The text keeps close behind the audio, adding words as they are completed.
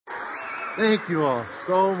Thank you all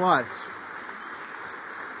so much.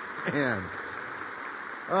 Man.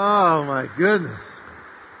 Oh my goodness.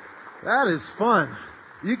 That is fun.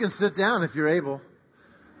 You can sit down if you're able.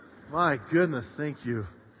 My goodness, thank you.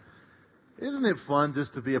 Isn't it fun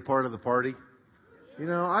just to be a part of the party? You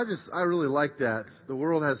know, I really like that. The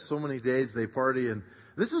world has so many days they party, and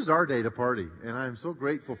this is our day to party, and I'm so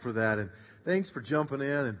grateful for that. And thanks for jumping in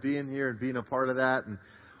and being here and being a part of that. And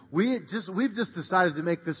we've just decided to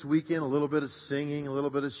make this weekend a little bit of singing, a little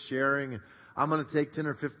bit of sharing. And I'm going to take 10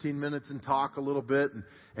 or 15 minutes and talk a little bit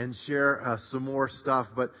and share some more stuff.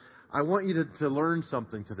 But I want you to learn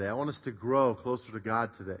something today. I want us to grow closer to God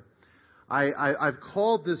today. I've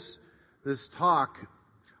called this talk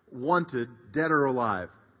Wanted, Dead or Alive.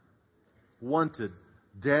 Wanted,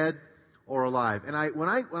 Dead or Alive. And when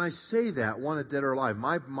I say that, Wanted, Dead or Alive,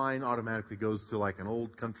 my mind automatically goes to like an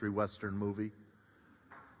old country western movie.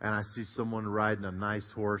 And I see someone riding a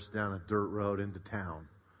nice horse down a dirt road into town.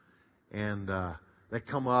 And they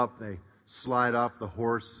come up, they slide off the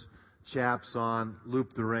horse, chaps on,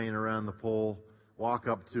 loop the rein around the pole, walk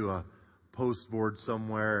up to a post board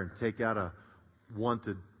somewhere and take out a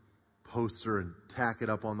wanted poster and tack it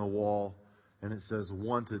up on the wall. And it says,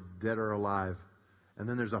 Wanted, Dead or Alive. And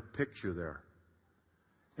then there's a picture there.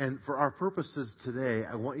 And for our purposes today,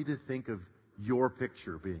 I want you to think of your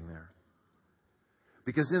picture being there.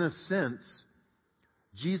 Because in a sense,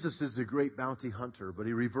 Jesus is a great bounty hunter, but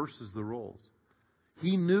he reverses the roles.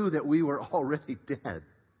 He knew that we were already dead,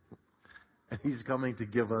 and he's coming to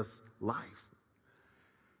give us life.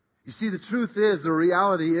 You see, the truth is, the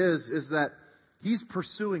reality is that he's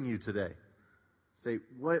pursuing you today. Say,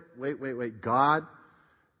 wait. God,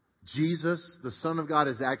 Jesus, the Son of God,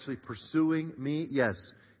 is actually pursuing me? Yes,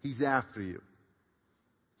 he's after you.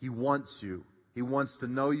 He wants you. He wants to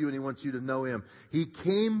know you, and he wants you to know him. He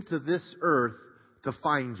came to this earth to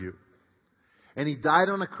find you. And he died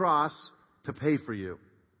on a cross to pay for you.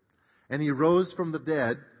 And he rose from the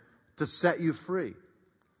dead to set you free.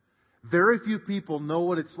 Very few people know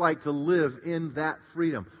what it's like to live in that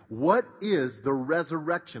freedom. What is the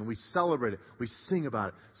resurrection? We celebrate it. We sing about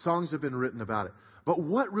it. Songs have been written about it. But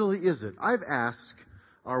what really is it? I've asked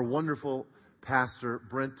our wonderful Pastor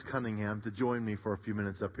Brent Cunningham to join me for a few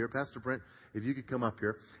minutes up here. Pastor Brent, if you could come up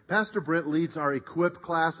here. Pastor Brent leads our Equip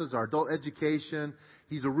classes, our adult education.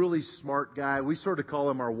 He's a really smart guy. We sort of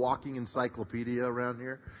call him our walking encyclopedia around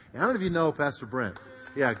here. And how many of you know Pastor Brent?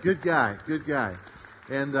 Yeah, good guy.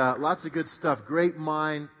 And lots of good stuff. Great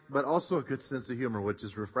mind, but also a good sense of humor, which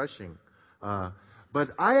is refreshing. But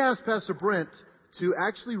I asked Pastor Brent to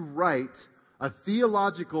actually write a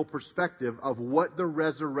theological perspective of what the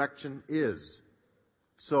resurrection is.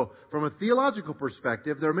 So, from a theological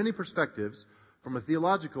perspective, there are many perspectives. From a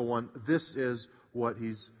theological one, this is what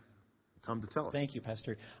he's come to tell us. Thank you,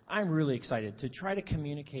 Pastor. I'm really excited to try to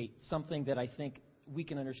communicate something that I think we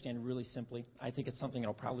can understand really simply. I think it's something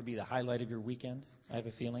that'll probably be the highlight of your weekend. I have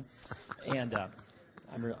a feeling. And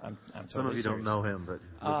I'm totally Some of you serious. don't know him, but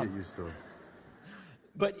you'll get used to him.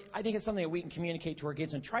 But I think it's something that we can communicate to our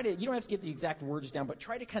kids and try to, you don't have to get the exact words down, but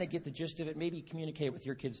try to kind of get the gist of it, maybe communicate with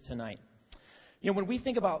your kids tonight. You know, when we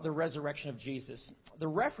think about the resurrection of Jesus, the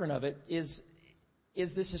referent of it is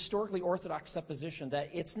this historically orthodox supposition that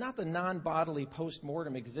it's not the non-bodily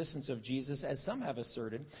post-mortem existence of Jesus, as some have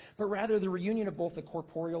asserted, but rather the reunion of both the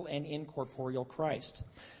corporeal and incorporeal Christ.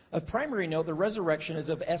 Of primary note, the resurrection is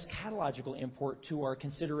of eschatological import to our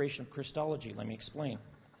consideration of Christology. Let me explain.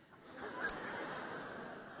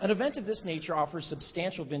 An event of this nature offers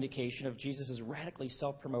substantial vindication of Jesus' radically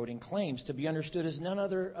self-promoting claims to be understood as none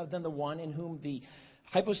other than the one in whom the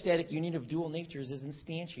hypostatic union of dual natures is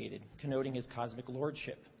instantiated, connoting his cosmic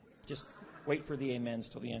lordship. Just wait for the amens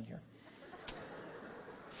till the end here.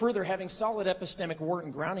 Further, having solid epistemic warrant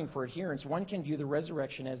and grounding for adherence, one can view the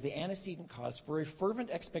resurrection as the antecedent cause for a fervent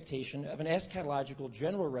expectation of an eschatological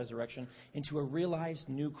general resurrection into a realized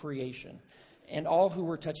new creation. And all who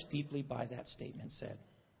were touched deeply by that statement said,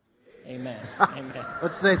 Amen. Amen.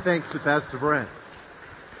 Let's say thanks to Pastor Brent.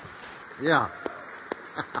 Yeah.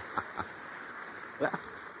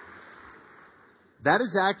 That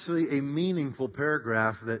is actually a meaningful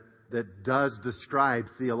paragraph that does describe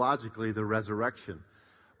theologically the resurrection.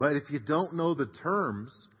 But if you don't know the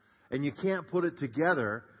terms and you can't put it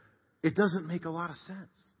together, it doesn't make a lot of sense.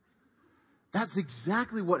 That's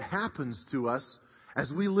exactly what happens to us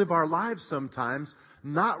as we live our lives sometimes,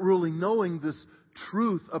 not really knowing this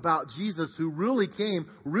truth about Jesus who really came,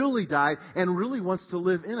 really died, and really wants to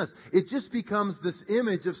live in us. It just becomes this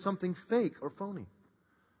image of something fake or phony.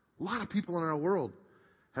 A lot of people in our world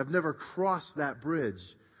have never crossed that bridge.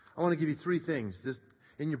 I want to give you three things. This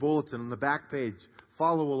in your bulletin on the back page.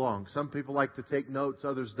 follow along. Some people like to take notes,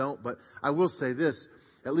 others don't. But I will say this,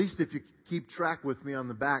 at least if you keep track with me on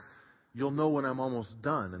the back, you'll know when I'm almost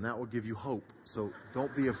done, and that will give you hope. So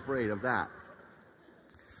don't be afraid of that.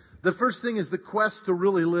 The first thing is the quest to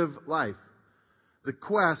really live life. The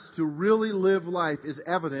quest to really live life is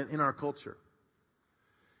evident in our culture.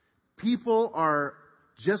 People are,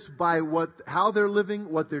 just by how they're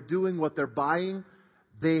living, what they're doing, what they're buying,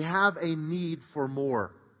 they have a need for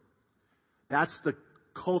more. That's the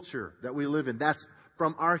culture that we live in. That's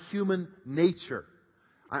from our human nature.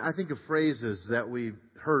 I think of phrases that we've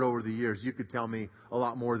heard over the years. You could tell me a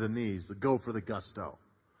lot more than these. Go for the gusto.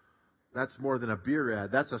 That's more than a beer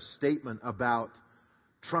ad. That's a statement about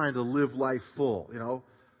trying to live life full.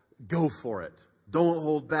 Go for it. Don't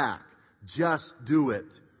hold back. Just do it.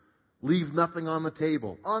 Leave nothing on the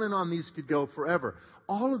table. On and on these could go forever.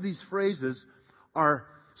 All of these phrases are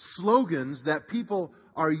slogans that people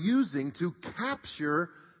are using to capture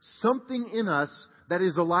something in us that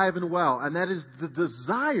is alive and well. And that is the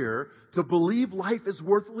desire to believe life is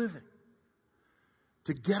worth living.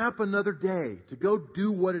 To get up another day. To go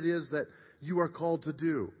do what it is that you are called to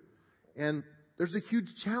do. And there's a huge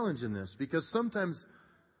challenge in this, because sometimes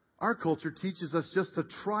our culture teaches us just to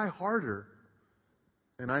try harder.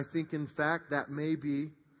 And I think, in fact, that may be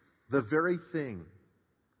the very thing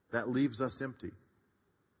that leaves us empty.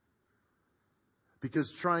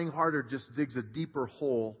 Because trying harder just digs a deeper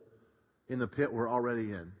hole in the pit we're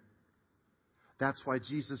already in. That's why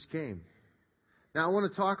Jesus came. Now, I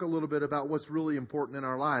want to talk a little bit about what's really important in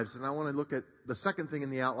our lives. And I want to look at the second thing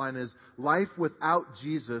in the outline is life without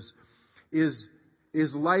Jesus is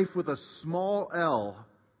life with a small L,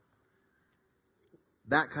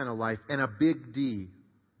 that kind of life, and a big D,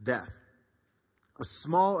 death. A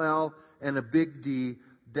small L and a big D,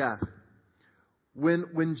 death.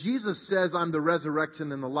 When Jesus says, I'm the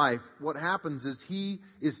resurrection and the life, what happens is He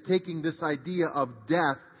is taking this idea of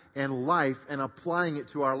death and life and applying it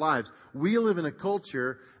to our lives. We live in a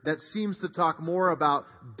culture that seems to talk more about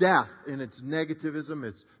death in its negativism,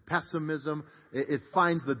 its pessimism. It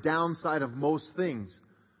finds the downside of most things.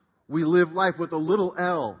 We live life with a little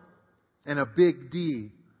L and a big D.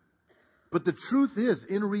 But the truth is,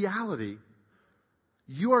 in reality,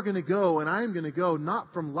 you are going to go and I am going to go not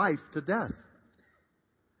from life to death,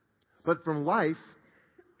 but from life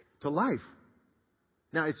to life.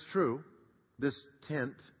 Now, it's true. This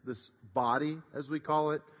tent, this body, as we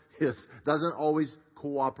call it, doesn't always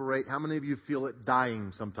cooperate. How many of you feel it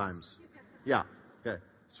dying sometimes? Yeah. Okay.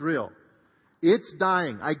 It's real. It's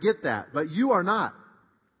dying. I get that. But you are not.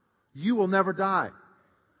 You will never die.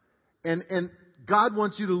 And God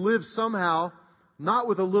wants you to live somehow, not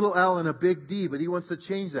with a little L and a big D, but He wants to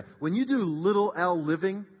change that. When you do little L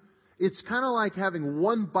living, it's kind of like having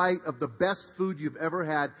one bite of the best food you've ever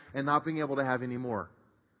had and not being able to have any more.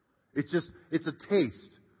 It's a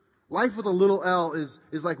taste. Life with a little L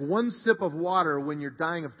is like one sip of water when you're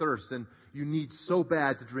dying of thirst and you need so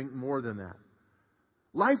bad to drink more than that.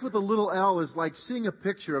 Life with a little L is like seeing a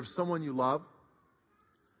picture of someone you love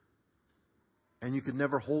and you can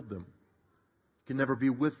never hold them. You can never be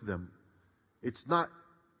with them. It's not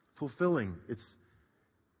fulfilling.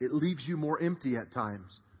 It leaves you more empty at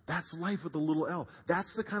times. That's life with a little L.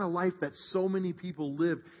 That's the kind of life that so many people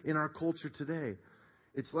live in our culture today.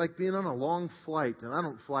 It's like being on a long flight, and I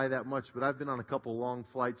don't fly that much, but I've been on a couple long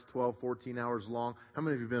flights, 12, 14 hours long. How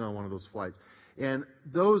many of you have been on one of those flights? And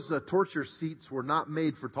those torture seats were not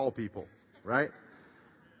made for tall people, right?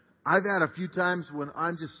 I've had a few times when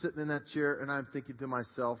I'm just sitting in that chair and I'm thinking to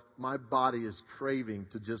myself, my body is craving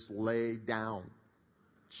to just lay down.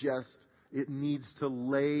 It needs to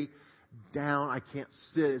lay down. I can't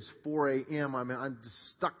sit. It's 4 a.m. I'm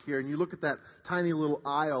just stuck here. And you look at that tiny little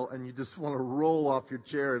aisle and you just want to roll off your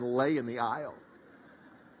chair and lay in the aisle.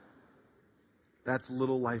 That's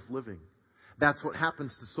little life living. That's what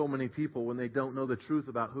happens to so many people when they don't know the truth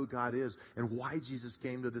about who God is and why Jesus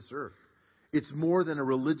came to this earth. It's more than a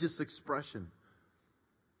religious expression.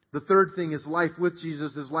 The third thing is life with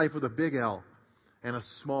Jesus is life with a big L and a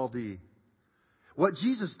small d. What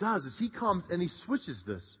Jesus does is He comes and He switches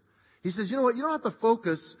this. He says, you know what? You don't have to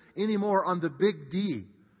focus anymore on the big D.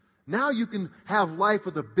 Now you can have life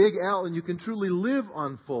with a big L and you can truly live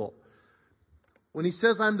on full. When He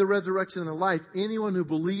says, I'm the resurrection and the life, anyone who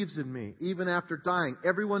believes in Me, even after dying,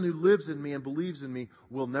 everyone who lives in Me and believes in Me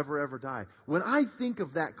will never ever die. When I think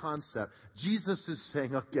of that concept, Jesus is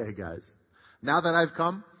saying, okay guys, now that I've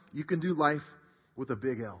come, you can do life with a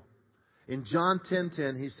big L. In John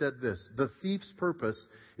 10:10, He said this, the thief's purpose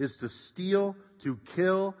is to steal, to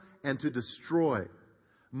kill, and to destroy.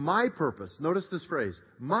 My purpose, notice this phrase,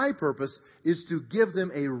 my purpose is to give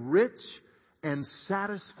them a rich and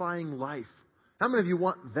satisfying life. How many of you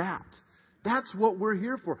want that? That's what we're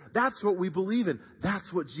here for. That's what we believe in.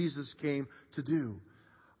 That's what Jesus came to do.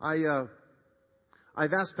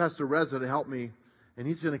 I've asked Pastor Reza to help me, and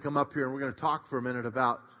he's going to come up here, and we're going to talk for a minute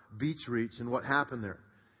about Beach Reach and what happened there.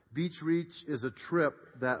 Beach Reach is a trip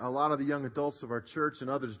that a lot of the young adults of our church and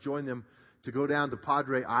others join them to go down to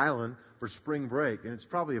Padre Island for spring break, and it's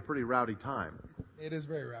probably a pretty rowdy time. It is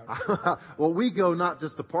very rowdy. Well, we go not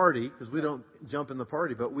just to party, because we don't jump in the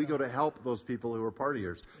party, but we go to help those people who are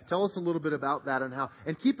partiers. Yeah. Tell us a little bit about that and how.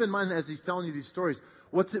 And keep in mind, as he's telling you these stories,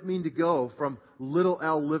 what's it mean to go from little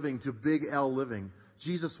L living to big L living?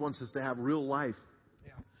 Jesus wants us to have real life.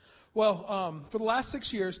 Yeah. Well, for the last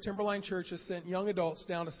 6 years, Timberline Church has sent young adults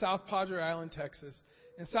down to South Padre Island, Texas.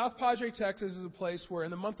 And South Padre, Texas is a place where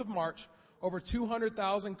in the month of March, over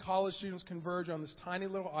 200,000 college students converge on this tiny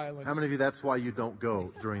little island. How many of you, that's why you don't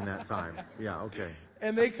go during that time? Yeah, okay.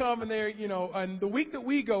 And they come and they're, and the week that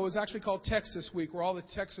we go is actually called Texas Week, where all the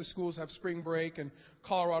Texas schools have spring break and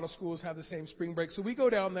Colorado schools have the same spring break. So we go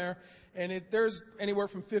down there, and there's anywhere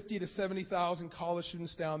from 50 to 70,000 college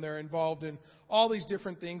students down there involved in all these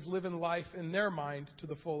different things, living life in their mind to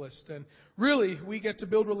the fullest. And really, we get to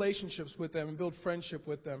build relationships with them and build friendship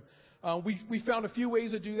with them. We found a few ways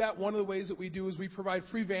to do that. One of the ways that we do is we provide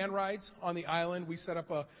free van rides on the island. We set up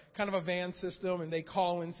a kind of a van system, and they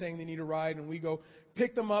call in saying they need a ride, and we go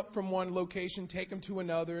pick them up from one location, take them to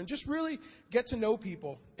another, and just really get to know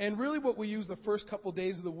people. And really what we use the first couple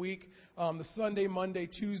days of the week, the Sunday, Monday,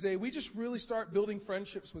 Tuesday, we just really start building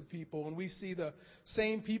friendships with people. And we see the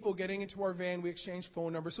same people getting into our van. We exchange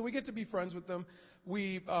phone numbers. So we get to be friends with them.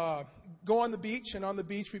 We go on the beach, and on the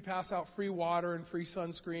beach we pass out free water and free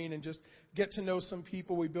sunscreen and just get to know some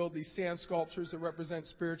people. We build these sand sculptures that represent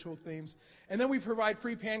spiritual themes. And then we provide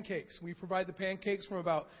free pancakes. We provide the pancakes from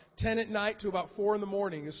about 10 at night to about 4 in the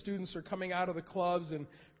morning. As students are coming out of the clubs and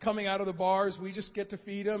coming out of the bars, we just get to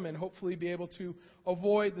feed them and hopefully be able to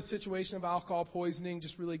avoid the situation of alcohol poisoning,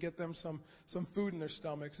 just really get them some food in their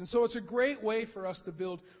stomachs. And so it's a great way for us to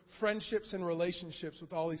build friendships and relationships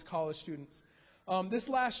with all these college students. This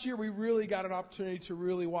last year, we really got an opportunity to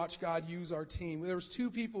really watch God use our team. There was 2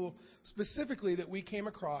 people specifically that we came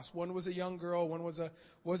across. One was a young girl, one was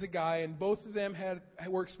a guy, and both of them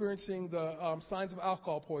were experiencing the signs of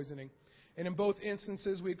alcohol poisoning. And in both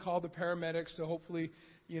instances, we called the paramedics to hopefully,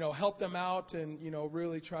 help them out and,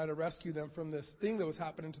 really try to rescue them from this thing that was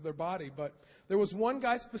happening to their body. But there was one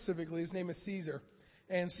guy specifically, his name is Caesar.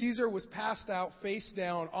 And Caesar was passed out face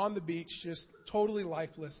down on the beach, just totally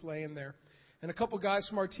lifeless, laying there. And a couple guys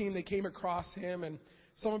from our team, they came across him, and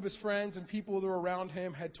some of his friends and people that were around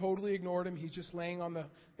him had totally ignored him. He's just laying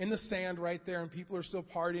in the sand right there, and people are still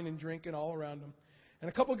partying and drinking all around him.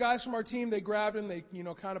 And a couple guys from our team, they grabbed him, they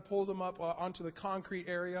kind of pulled him up onto the concrete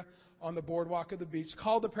area on the boardwalk of the beach,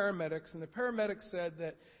 called the paramedics, and the paramedics said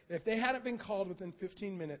that if they hadn't been called within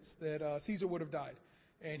 15 minutes, that Caesar would have died,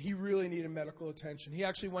 and he really needed medical attention. He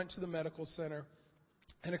actually went to the medical center,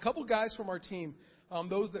 and a couple guys from our team,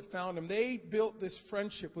 those that found him, they built this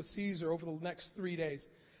friendship with Caesar over the next 3 days.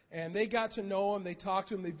 And they got to know him. They talked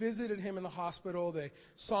to him. They visited him in the hospital. They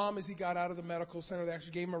saw him as he got out of the medical center. They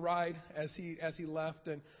actually gave him a ride as he left.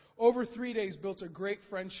 And over 3 days, built a great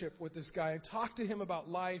friendship with this guy and talked to him about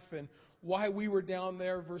life and why we were down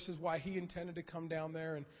there versus why he intended to come down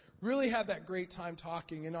there. And really had that great time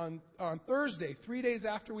talking. And on Thursday, 3 days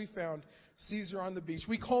after we found Caesar on the beach,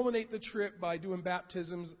 we culminate the trip by doing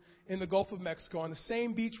baptisms in the Gulf of Mexico on the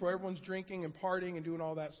same beach where everyone's drinking and partying and doing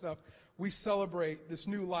all that stuff. We celebrate this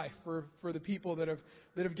new life for the people that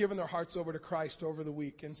have given their hearts over to Christ over the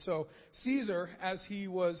week. And so Caesar, as he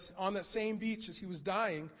was on that same beach as he was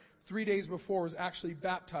dying 3 days before, was actually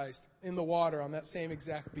baptized in the water on that same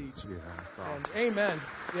exact beach. Yeah, that's awesome. And amen.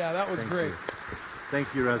 Yeah, that was great. Thank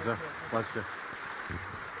you, Reza. Bless you.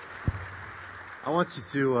 I want you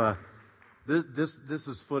to... This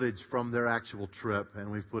is footage from their actual trip,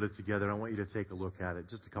 and we've put it together. I want you to take a look at it.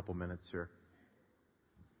 Just a couple minutes here.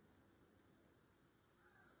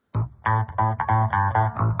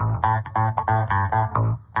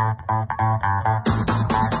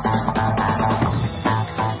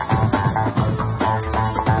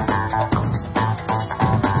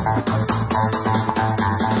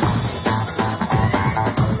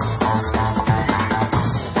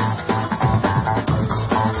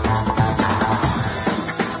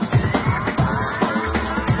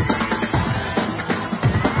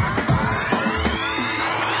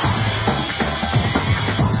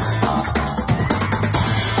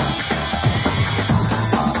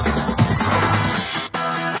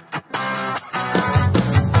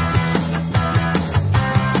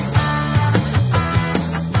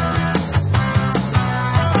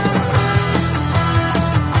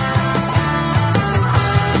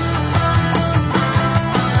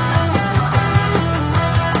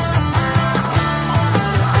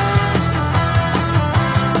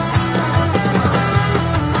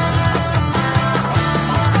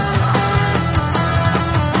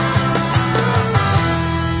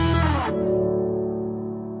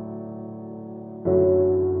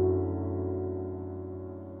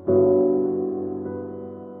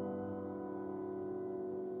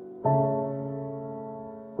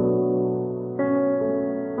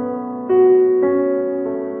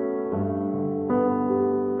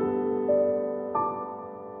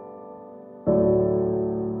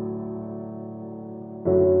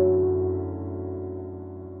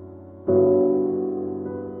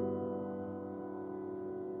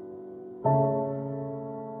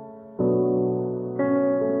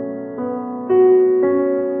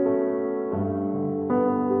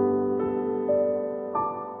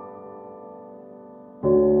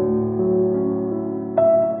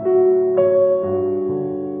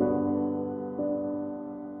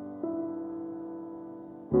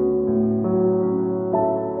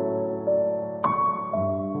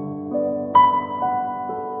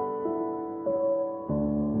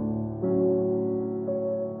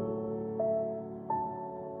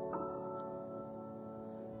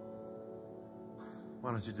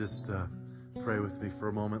 don't you just pray with me for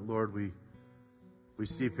a moment? Lord, we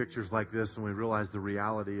see pictures like this and we realize the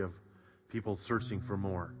reality of people searching for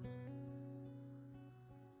more.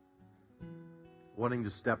 Wanting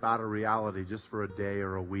to step out of reality just for a day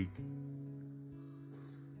or a week.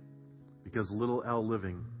 Because little L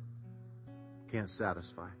living can't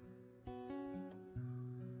satisfy.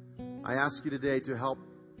 I ask you today to help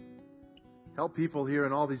people here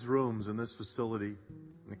in all these rooms in this facility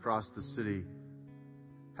and across the city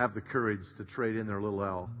have the courage to trade in their little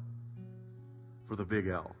L for the big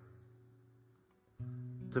L.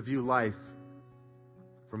 To view life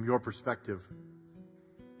from your perspective.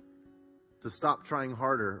 To stop trying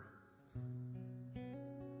harder,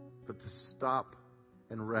 but to stop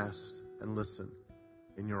and rest and listen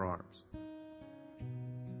in your arms.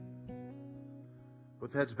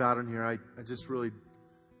 With heads bowed in here, I just really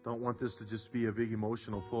don't want this to just be a big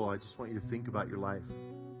emotional pull. I just want you to think about your life.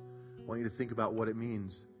 I want you to think about what it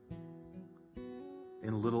means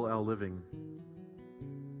in little L living.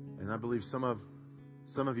 And I believe some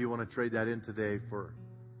of you want to trade that in today for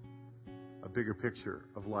a bigger picture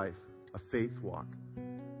of life. A faith walk.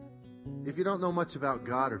 If you don't know much about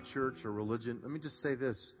God or church or religion, let me just say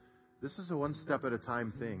this. This is a one step at a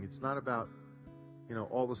time thing. It's not about,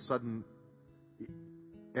 all of a sudden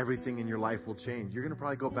everything in your life will change. You're going to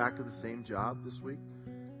probably go back to the same job this week.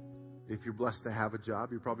 If you're blessed to have a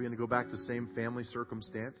job, you're probably going to go back to the same family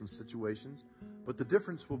circumstance and situations. But the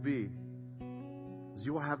difference will be is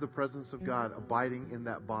you will have the presence of God abiding in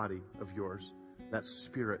that body of yours, that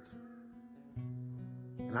spirit.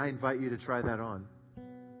 And I invite you to try that on.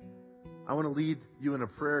 I want to lead you in a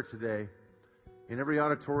prayer today. In every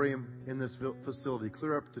auditorium in this facility,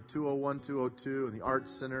 clear up to 201, 202, and the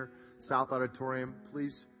Arts Center, South Auditorium.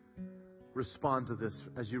 Please respond to this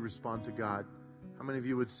as you respond to God. How many of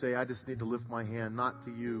you would say, I just need to lift my hand, not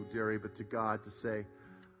to you, Derry, but to God, to say,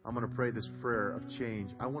 I'm going to pray this prayer of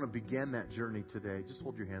change. I want to begin that journey today. Just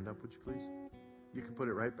hold your hand up, would you please? You can put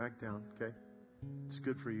it right back down, okay? It's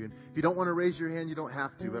good for you. And if you don't want to raise your hand, you don't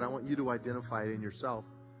have to, but I want you to identify it in yourself.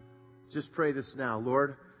 Just pray this now.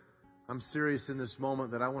 Lord, I'm serious in this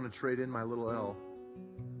moment that I want to trade in my little L.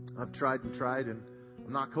 I've tried and tried, and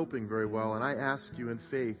I'm not coping very well. And I ask you in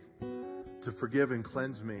faith to forgive and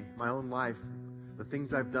cleanse me, my own life, the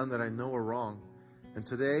things I've done that I know are wrong. And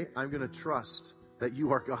today, I'm going to trust that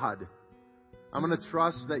you are God. I'm going to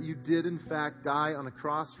trust that you did, in fact, die on a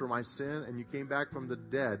cross for my sin, and you came back from the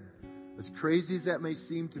dead. As crazy as that may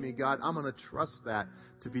seem to me, God, I'm going to trust that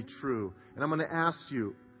to be true. And I'm going to ask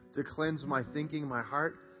you to cleanse my thinking, my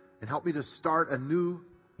heart, and help me to start a new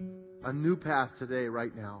path today,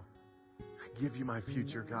 right now. I give you my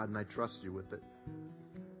future, God, and I trust you with it.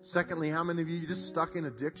 Secondly, how many of you are just stuck in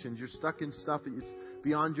addictions? You're stuck in stuff that's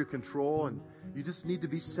beyond your control, and you just need to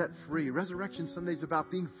be set free. Resurrection Sunday is about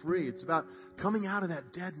being free. It's about coming out of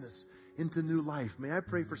that deadness into new life. May I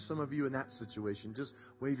pray for some of you in that situation? Just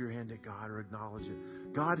wave your hand at God or acknowledge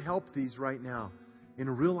it. God, help these right now in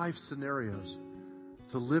real life scenarios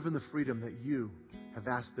to live in the freedom that you have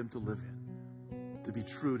asked them to live in, to be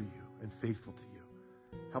true to you and faithful to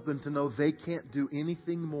you. Help them to know they can't do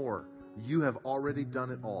anything more. You have already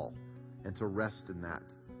done it all, and to rest in that.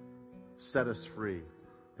 Set us free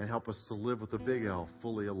and help us to live with a big L,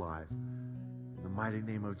 fully alive. In the mighty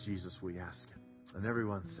name of Jesus, we ask it. And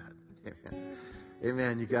everyone said, amen.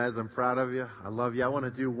 Amen. You guys, I'm proud of you. I love you. I want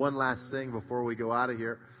to do one last thing before we go out of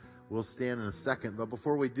here. We'll stand in a second. But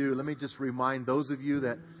before we do, let me just remind those of you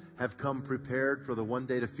that have come prepared for the One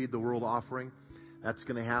Day to Feed the World offering. That's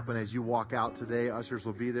going to happen as you walk out today. Ushers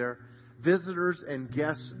will be there. Visitors and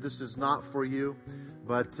guests, this is not for you.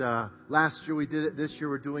 But last year we did it. This year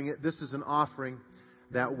we're doing it. This is an offering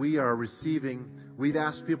that we are receiving. We've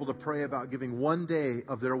asked people to pray about giving 1 day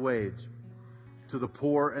of their wage to the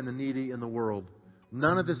poor and the needy in the world.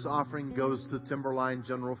 None of this offering goes to Timberline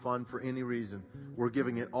General Fund for any reason. We're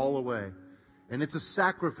giving it all away. And it's a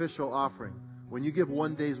sacrificial offering. When you give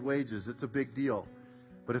 1 day's wages, it's a big deal.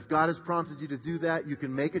 But if God has prompted you to do that, you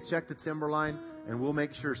can make a check to Timberline, and we'll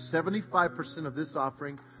make sure 75% of this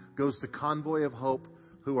offering goes to Convoy of Hope,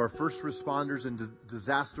 who are first responders and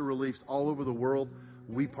disaster reliefs all over the world.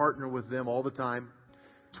 We partner with them all the time.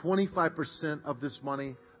 25% of this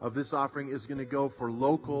money, of this offering, is going to go for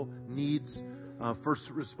local needs. First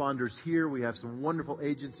responders here. We have some wonderful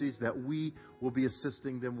agencies that we will be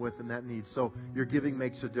assisting them with in that need. So your giving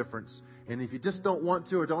makes a difference. And if you just don't want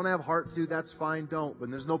to or don't have heart to, that's fine. Don't. But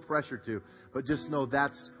there's no pressure to. But just know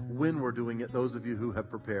that's when we're doing it, those of you who have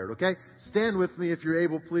prepared. Okay? Stand with me if you're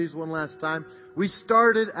able, please, one last time. We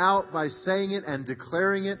started out by saying it and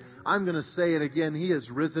declaring it. I'm going to say it again. He is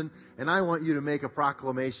risen. And I want you to make a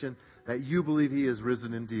proclamation that that you believe He is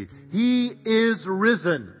risen indeed. He is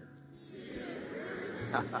risen.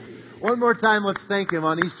 One more time, let's thank Him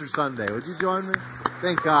on Easter Sunday. Would you join me?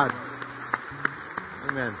 Thank God.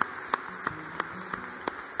 Amen.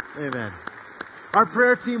 Amen. Our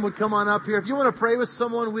prayer team would come on up here. If you want to pray with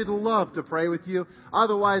someone, we'd love to pray with you.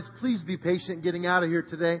 Otherwise, please be patient getting out of here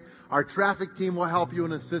today. Our traffic team will help you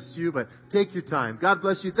and assist you, but take your time. God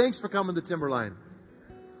bless you. Thanks for coming to Timberline.